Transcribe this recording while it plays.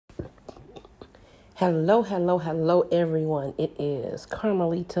Hello, hello, hello, everyone. It is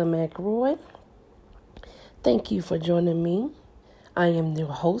Carmelita McRoy. Thank you for joining me. I am the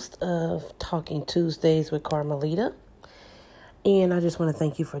host of Talking Tuesdays with Carmelita. And I just want to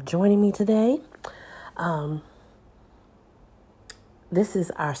thank you for joining me today. This is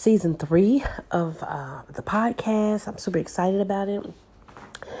our season 3 of the podcast. I'm super excited about it.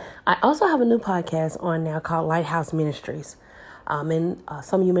 I also have a new podcast on now called Lighthouse Ministries. And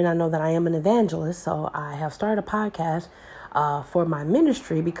some of you may not know that I am an evangelist, so I have started a podcast for my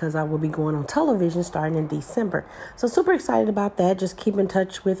ministry because I will be going on television starting in December. So super excited about that. Just keep in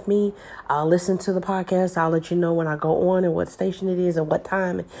touch with me. I'll listen to the podcast. I'll let you know when I go on and what station it is and what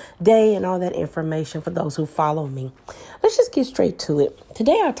time and day and all that information for those who follow me. Let's just get straight to it.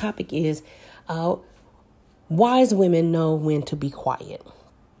 Today our topic is wise women know when to be quiet.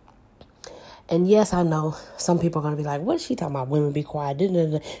 And yes, I know some people are going to be like, what is she talking about? Women be quiet.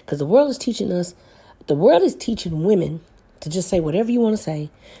 Because the world is teaching women to just say whatever you want to say.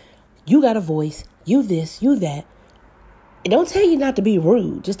 You got a voice. You this, you that. It don't tell you not to be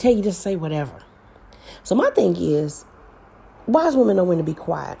rude. Just tell you to say whatever. So my thing is, wise women know when to be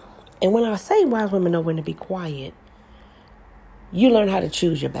quiet. And when I say wise women know when to be quiet, you learn how to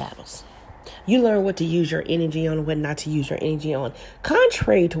choose your battles. You learn what to use your energy on and what not to use your energy on.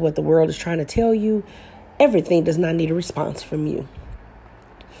 Contrary to what the world is trying to tell you, everything does not need a response from you.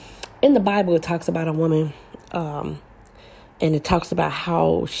 In the Bible, it talks about a woman, and it talks about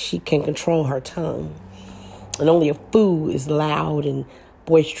how she can control her tongue. And only a fool is loud and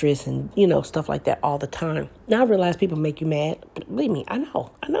boisterous and, stuff like that all the time. Now, I realize people make you mad. But believe me, I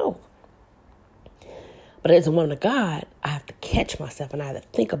know. But as a woman of God, I have to catch myself and I have to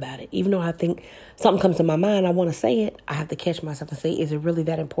think about it. Even though I think something comes to my mind, I want to say it, I have to catch myself and say, is it really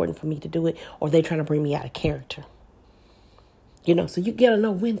that important for me to do it? Or are they trying to bring me out of character? So you got to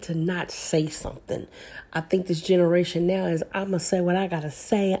know when to not say something. I think this generation now is, I'm going to say what I got to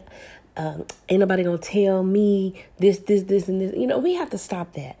say. Ain't nobody going to tell me this, and this. We have to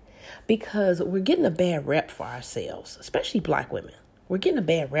stop that because we're getting a bad rep for ourselves, especially Black women. We're getting a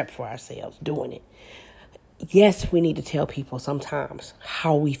bad rep for ourselves doing it. Yes, we need to tell people sometimes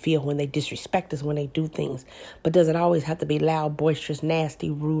how we feel when they disrespect us, when they do things. But does it always have to be loud, boisterous,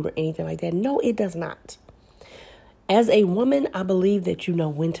 nasty, rude, or anything like that? No, it does not. As a woman, I believe that you know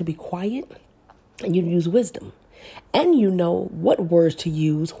when to be quiet and you use wisdom. And you know what words to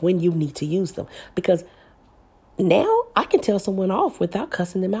use when you need to use them. Because now I can tell someone off without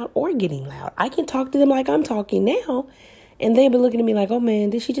cussing them out or getting loud. I can talk to them like I'm talking now. And they'll be looking at me like, oh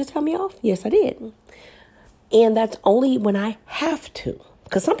man, did she just tell me off? Yes, I did. And that's only when I have to.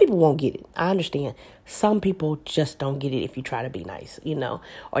 Because some people won't get it. I understand. Some people just don't get it if you try to be nice,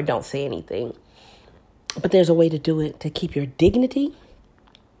 or don't say anything. But there's a way to do it to keep your dignity,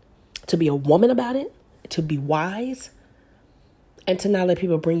 to be a woman about it, to be wise, and to not let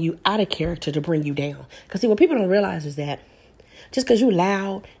people bring you out of character to bring you down. Because see, what people don't realize is that just because you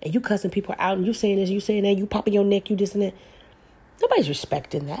loud and you cussing people out and you saying this, you saying that, you popping your neck, you this and that, nobody's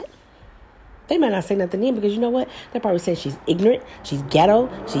respecting that. They might not say nothing in because you know what? They probably say she's ignorant, she's ghetto,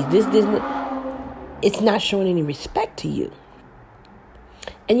 she's this. It's not showing any respect to you.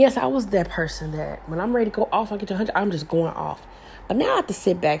 And yes, I was that person that when I'm ready to go off, I get to 100, I'm just going off. But now I have to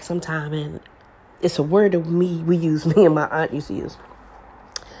sit back sometime, and it's a word that me and my aunt used to use.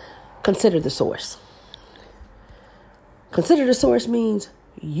 Consider the source. Consider the source means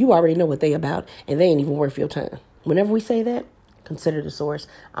you already know what they about, and they ain't even worth your time. Whenever we say that, consider the source.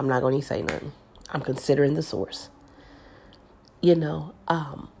 I'm not going to say nothing. I'm considering the source. And a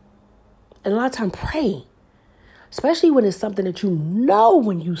lot of time pray. Especially when it's something that you know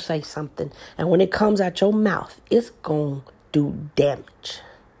when you say something. And when it comes out your mouth, it's going to do damage.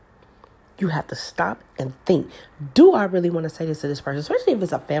 You have to stop and think. Do I really want to say this to this person? Especially if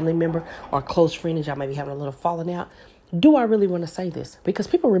it's a family member or a close friend and y'all may be having a little falling out. Do I really want to say this? Because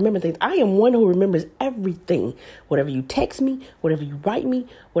people remember things. I am one who remembers everything. Whatever you text me, whatever you write me,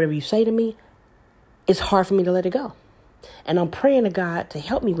 whatever you say to me, it's hard for me to let it go. And I'm praying to God to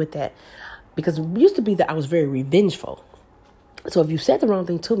help me with that. Because it used to be that I was very revengeful. So if you said the wrong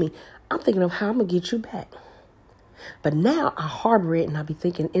thing to me, I'm thinking of how I'm going to get you back. But now I harbor it and I'll be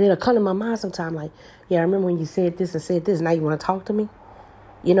thinking, and it'll come to my mind sometime like, yeah, I remember when you said this and said this. Now you want to talk to me?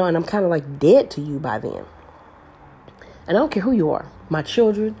 And I'm kind of like dead to you by then. And I don't care who you are. My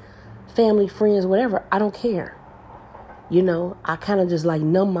children, family, friends, whatever. I don't care. I kind of just like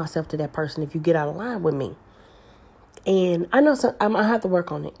numb myself to that person if you get out of line with me. And I know I have to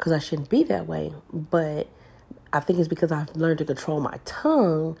work on it because I shouldn't be that way. But I think it's because I've learned to control my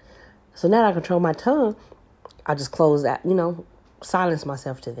tongue. So now that I control my tongue, I just close that, silence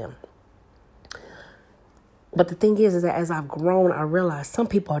myself to them. But the thing is that as I've grown, I realize some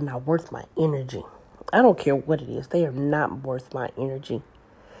people are not worth my energy. I don't care what it is. They are not worth my energy.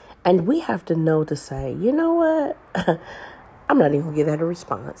 And we have to know to say, you know what? I'm not even going to give that a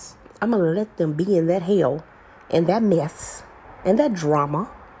response. I'm going to let them be in that hell and that mess and that drama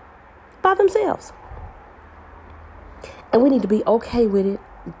by themselves. And we need to be okay with it,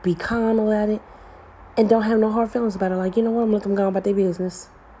 be calm about it, and don't have no hard feelings about it. Like, you know what? I'm going to let them go about their business.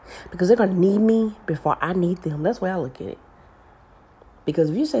 Because they're going to need me before I need them. That's the way I look at it. Because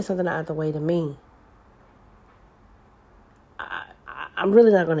if you say something out the way to me, I'm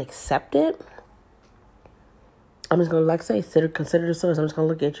really not going to accept it. I'm just going to, like I say, consider the source. I'm just going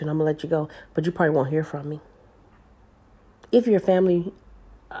to look at you and I'm going to let you go. But you probably won't hear from me. If you're family,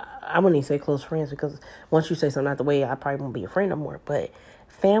 I wouldn't even say close friends, because once you say something out the way, I probably won't be your friend no more. But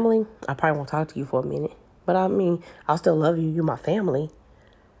family, I probably won't talk to you for a minute. But I mean, I'll still love you. You're my family.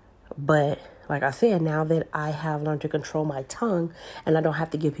 But like I said, now that I have learned to control my tongue and I don't have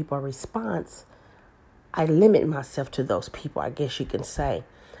to give people a response, I limit myself to those people, I guess you can say.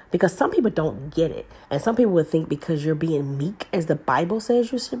 Because some people don't get it. And some people would think because you're being meek, as the Bible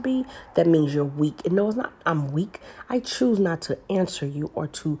says you should be, that means you're weak. And no, it's not. I'm weak. I choose not to answer you or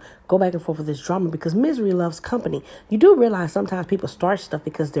to go back and forth with this drama, because misery loves company. You do realize sometimes people start stuff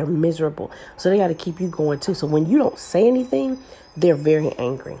because they're miserable. So they got to keep you going too. So when you don't say anything, they're very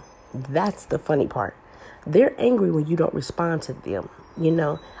angry. That's the funny part. They're angry when you don't respond to them. You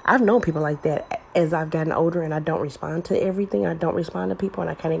know, I've known people like that as I've gotten older, and I don't respond to everything. I don't respond to people and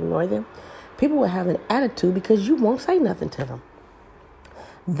I can't ignore them. People will have an attitude because you won't say nothing to them.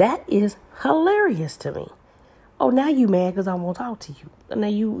 That is hilarious to me. Oh, now you mad because I won't talk to you. Now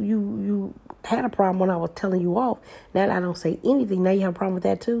you had a problem when I was telling you off. Now I don't say anything. Now you have a problem with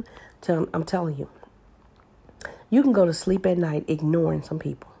that too. I'm telling you. You can go to sleep at night ignoring some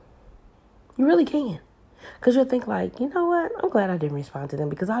people. You really can. Because you'll think like, you know what? I'm glad I didn't respond to them,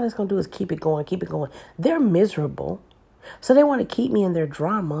 because all it's going to do is keep it going, keep it going. They're miserable. So they want to keep me in their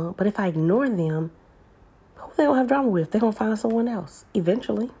drama. But if I ignore them, who they don't have drama with? They're going to find someone else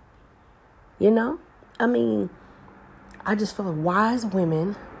eventually. You know? I mean, I just feel like wise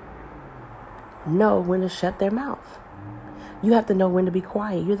women know when to shut their mouth. You have to know when to be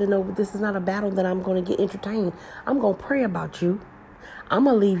quiet. You have to know this is not a battle that I'm going to get entertained. I'm going to pray about you. I'm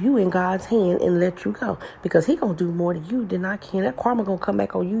going to leave you in God's hand and let you go, because he going to do more to you than I can. That karma going to come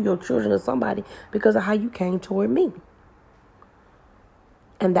back on you, your children, or somebody, because of how you came toward me.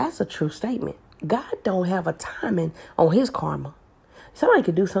 And that's a true statement. God don't have a timing on his karma. Somebody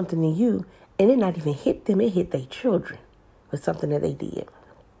could do something to you and it not even hit them. It hit their children with something that they did.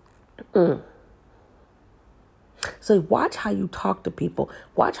 So watch how you talk to people.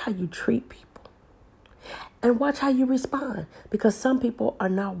 Watch how you treat people. And watch how you respond, because some people are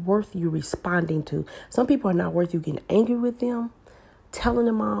not worth you responding to. Some people are not worth you getting angry with them, telling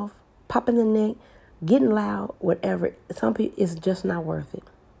them off, popping the neck, getting loud, whatever. Some people, it's just not worth it.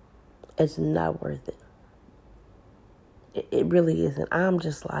 It's not worth it. It really isn't. I'm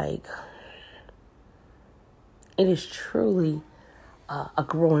just like, it is truly a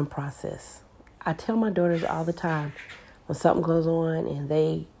growing process. I tell my daughters all the time, when something goes on and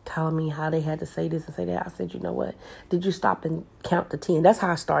they telling me how they had to say this and say that, I said, you know what? Did you stop and count to 10? That's how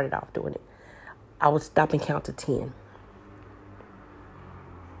I started off doing it. I would stop and count to 10.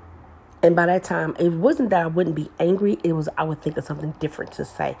 And by that time, it wasn't that I wouldn't be angry. It was I would think of something different to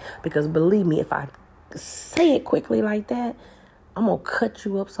say. Because believe me, if I say it quickly like that, I'm going to cut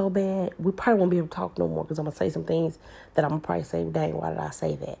you up so bad. We probably won't be able to talk no more, because I'm going to say some things that I'm going to probably say, dang, why did I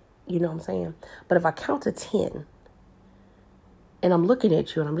say that? You know what I'm saying? But if I count to 10, and I'm looking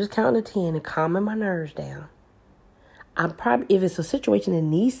at you and I'm just counting to 10 and calming my nerves down, I'm probably, if it's a situation that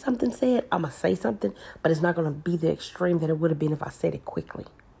needs something said, I'm going to say something, but it's not going to be the extreme that it would have been if I said it quickly.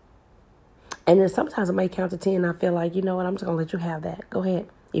 And then sometimes I may count to 10 and I feel like, you know what, I'm just going to let you have that. Go ahead.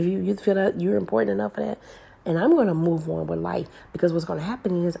 If you feel that you're important enough for that, and I'm going to move on with life, because what's going to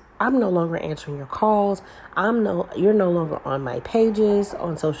happen is I'm no longer answering your calls. You're no longer on my pages,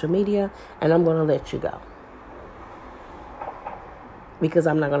 on social media, and I'm going to let you go. Because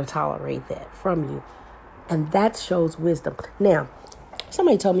I'm not going to tolerate that from you. And that shows wisdom. Now,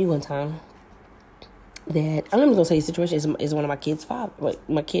 somebody told me one time that, I'm not going to say the situation is one of my kids' father,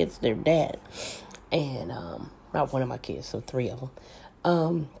 my kids, their dad. And, not one of my kids, so 3 of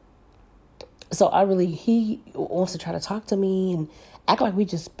them. So he wants to try to talk to me and act like we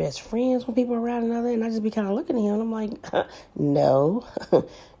just best friends when people are around another. And I just be kind of looking at him and I'm like, no.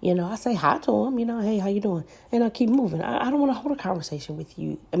 I say hi to him, hey, how you doing? And I keep moving. I don't want to hold a conversation with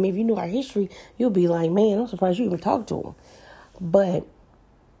you. I mean, if you knew our history, you'll be like, man, I'm surprised you even talked to him. But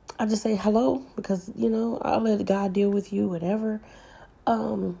I just say hello because, I'll let God deal with you, whatever.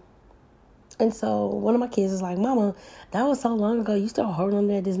 And so one of my kids is like, Mama, that was so long ago. You still holding on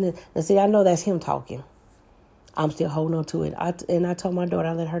to that, isn't it? And see, I know that's him talking. I'm still holding on to it. I told my daughter,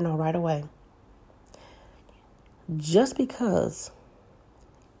 I let her know right away. Just because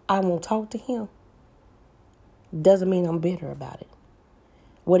I won't talk to him doesn't mean I'm bitter about it.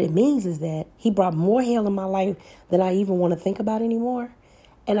 What it means is that he brought more hell in my life than I even want to think about anymore.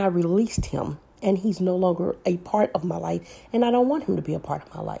 And I released him. And he's no longer a part of my life. And I don't want him to be a part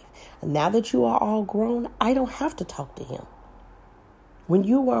of my life. And now that you are all grown, I don't have to talk to him. When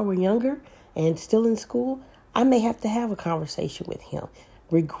you were younger and still in school, I may have to have a conversation with him.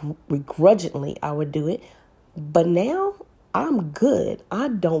 Begrudgingly, I would do it. But now, I'm good. I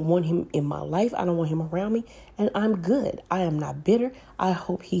don't want him in my life. I don't want him around me. And I'm good. I am not bitter. I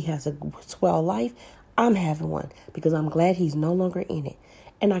hope he has a swell life. I'm having one because I'm glad he's no longer in it.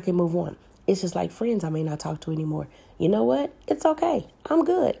 And I can move on. It's just like friends I may not talk to anymore. You know what? It's okay. I'm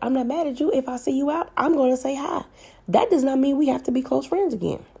good. I'm not mad at you. If I see you out, I'm going to say hi. That does not mean we have to be close friends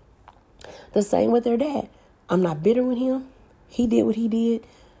again. The same with their dad. I'm not bitter with him. He did what he did.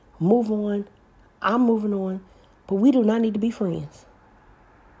 Move on. I'm moving on. But we do not need to be friends.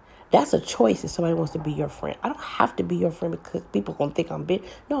 That's a choice if somebody wants to be your friend. I don't have to be your friend because people are going to think I'm bitter.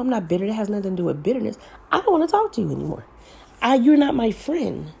 No, I'm not bitter. That has nothing to do with bitterness. I don't want to talk to you anymore. You're not my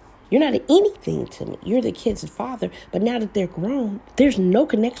friend. You're not anything to me. You're the kid's father. But now that they're grown, there's no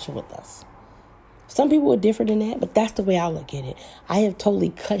connection with us. Some people are different than that, but that's the way I look at it. I have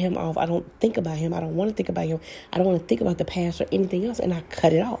totally cut him off. I don't think about him. I don't want to think about him. I don't want to think about the past or anything else, and I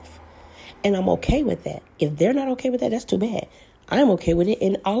cut it off. And I'm okay with that. If they're not okay with that, that's too bad. I'm okay with it,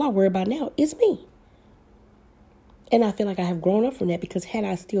 and all I worry about now is me. And I feel like I have grown up from that because had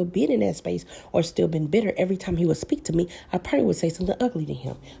I still been in that space or still been bitter, every time he would speak to me, I probably would say something ugly to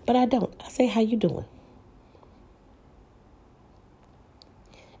him. But I don't. I say, how you doing?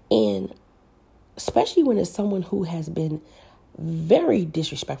 And especially when it's someone who has been very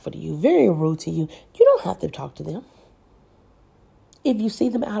disrespectful to you, very rude to you, you don't have to talk to them. If you see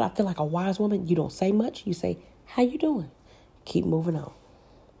them out, I feel like a wise woman, you don't say much. You say, how you doing? Keep moving on.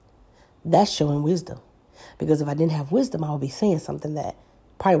 That's showing wisdom. Because if I didn't have wisdom, I would be saying something that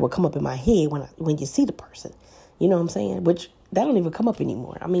probably would come up in my head when you see the person. You know what I'm saying? Which that don't even come up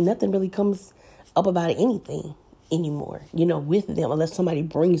anymore. I mean, nothing really comes up about anything anymore, with them unless somebody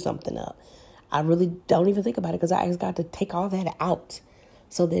brings something up. I really don't even think about it because I asked God to take all that out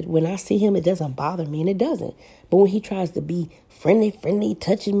so that when I see him, it doesn't bother me, and it doesn't. But when he tries to be friendly,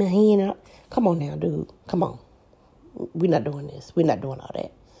 touching my hand, come on now, dude. Come on. We're not doing this. We're not doing all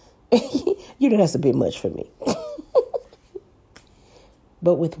that. That's a bit much for me.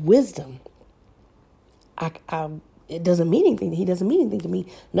 But with wisdom, it doesn't mean anything. He doesn't mean anything to me.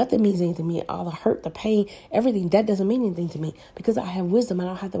 Nothing means anything to me. All the hurt, the pain, everything, that doesn't mean anything to me. Because I have wisdom. I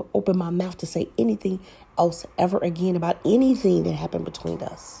don't have to open my mouth to say anything else ever again about anything that happened between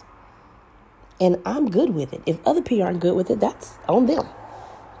us. And I'm good with it. If other people aren't good with it, that's on them.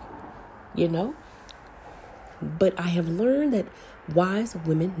 But I have learned that wise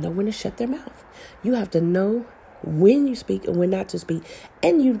women know when to shut their mouth. You have to know when you speak and when not to speak.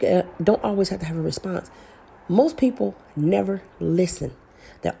 And you don't always have to have a response. Most people never listen.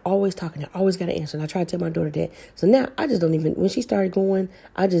 They're always talking. They always got to answer. And I try to tell my daughter that. So now I just don't even, when she started going,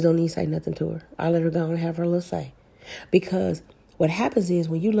 I just don't even say nothing to her. I let her go and have her little say. Because what happens is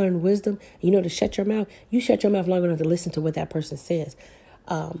when you learn wisdom, to shut your mouth, you shut your mouth long enough to listen to what that person says.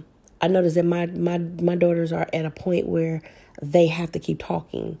 I noticed that my daughters are at a point where they have to keep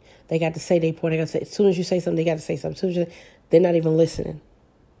talking. They got to say their point. They got to say, as soon as you say something, they got to say something. They're not even listening.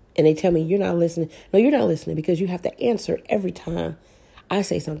 And they tell me, you're not listening. No, you're not listening because you have to answer every time I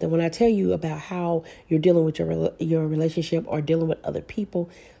say something. When I tell you about how you're dealing with your relationship or dealing with other people,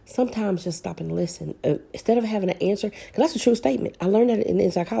 sometimes just stop and listen. Instead of having an answer, because that's a true statement. I learned that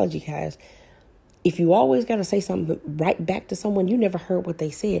in psychology class. If you always got to say something right back to someone, you never heard what they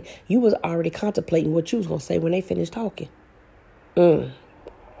said. You was already contemplating what you was going to say when they finished talking. Let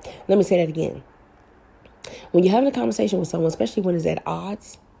me say that again. When you're having a conversation with someone, especially when it's at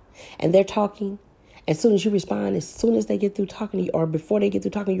odds, and they're talking, as soon as you respond, as soon as they get through talking to you, or before they get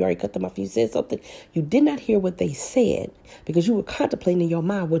through talking, you already cut them off. You said something. You did not hear what they said because you were contemplating in your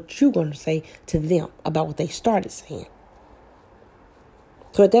mind what you're going to say to them about what they started saying.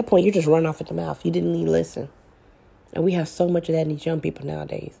 So at that point, you just run off at the mouth. You didn't even listen. And we have so much of that in these young people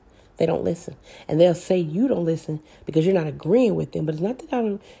nowadays. They don't listen. And they'll say you don't listen because you're not agreeing with them. But it's not that I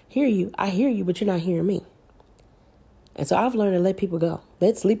don't hear you. I hear you, but you're not hearing me. And so I've learned to let people go.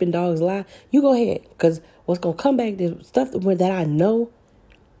 Let sleeping dogs lie. You go ahead. Because what's going to come back, the stuff that I know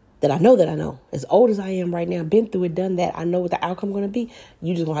that I know, as old as I am right now, been through it, done that, I know what the outcome going to be.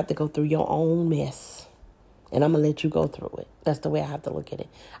 You just going to have to go through your own mess. And I'm going to let you go through it. That's the way I have to look at it.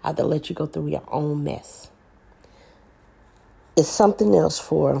 I have to let you go through your own mess. It's something else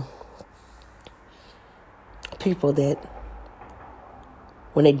for people that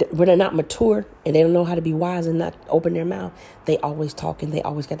when they're not mature and they don't know how to be wise and not open their mouth, they always talk and they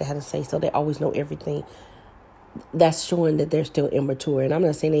always got to have to say so. They always know everything. That's showing that they're still immature. And I'm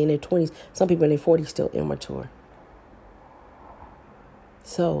not saying they're in their 20s. Some people in their 40s still immature.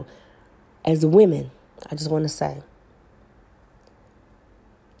 So, as women, I just want to say,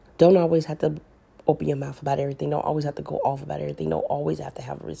 don't always have to open your mouth about everything. Don't always have to go off about everything. Don't always have to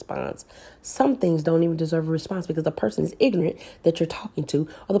have a response. Some things don't even deserve a response because the person is ignorant that you're talking to,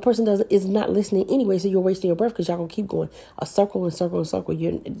 or the person is not listening anyway, so you're wasting your breath because y'all going to keep going a circle and circle and circle.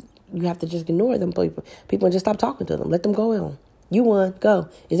 You have to just ignore them people and just stop talking to them. Let them go on. You won. Go.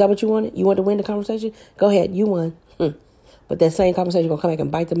 Is that what you wanted? You want to win the conversation? Go ahead. You won. But that same conversation going to come back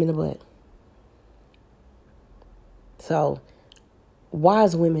and bite them in the butt. So,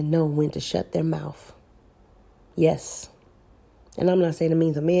 wise women know when to shut their mouth. Yes. And I'm not saying it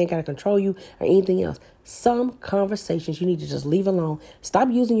means a man got to control you or anything else. Some conversations you need to just leave alone. Stop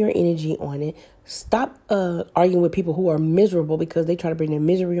using your energy on it. Stop arguing with people who are miserable because they try to bring their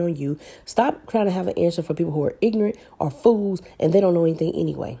misery on you. Stop trying to have an answer for people who are ignorant or fools and they don't know anything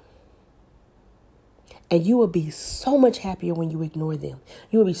anyway. And you will be so much happier when you ignore them.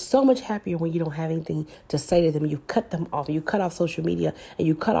 You will be so much happier when you don't have anything to say to them. You cut them off. You cut off social media and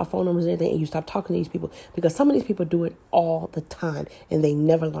you cut off phone numbers and everything. And you stop talking to these people because some of these people do it all the time and they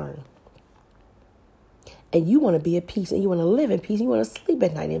never learn. And you want to be at peace and you want to live in peace. And you want to sleep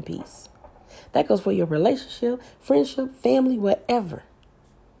at night in peace. That goes for your relationship, friendship, family, whatever.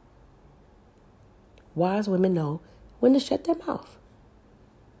 Wise women know when to shut their mouth.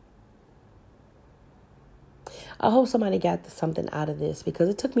 I hope somebody got something out of this because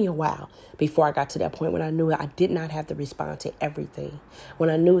it took me a while before I got to that point when I knew I did not have to respond to everything.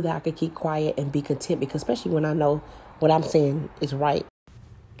 When I knew that I could keep quiet and be content, because especially when I know what I'm saying is right.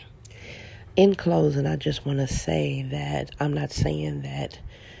 In closing, I just want to say that I'm not saying that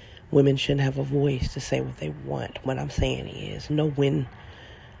women shouldn't have a voice to say what they want. What I'm saying is know when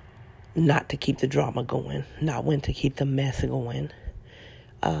not to keep the drama going, not when to keep the mess going.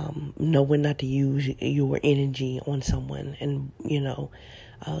 Know when not to use your energy on someone. And, a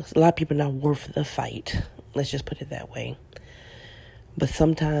lot of people are not worth the fight. Let's just put it that way. But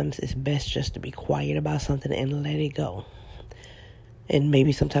sometimes it's best just to be quiet about something and let it go. And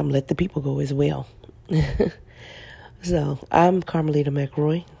maybe sometimes let the people go as well. So, I'm Carmelita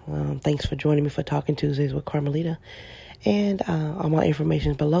McRoy. Thanks for joining me for Talking Tuesdays with Carmelita. And all my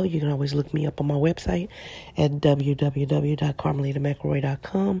information is below. You can always look me up on my website at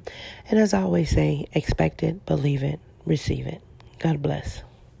www.carmelitamcroy.com. And as I always say, expect it, believe it, receive it. God bless.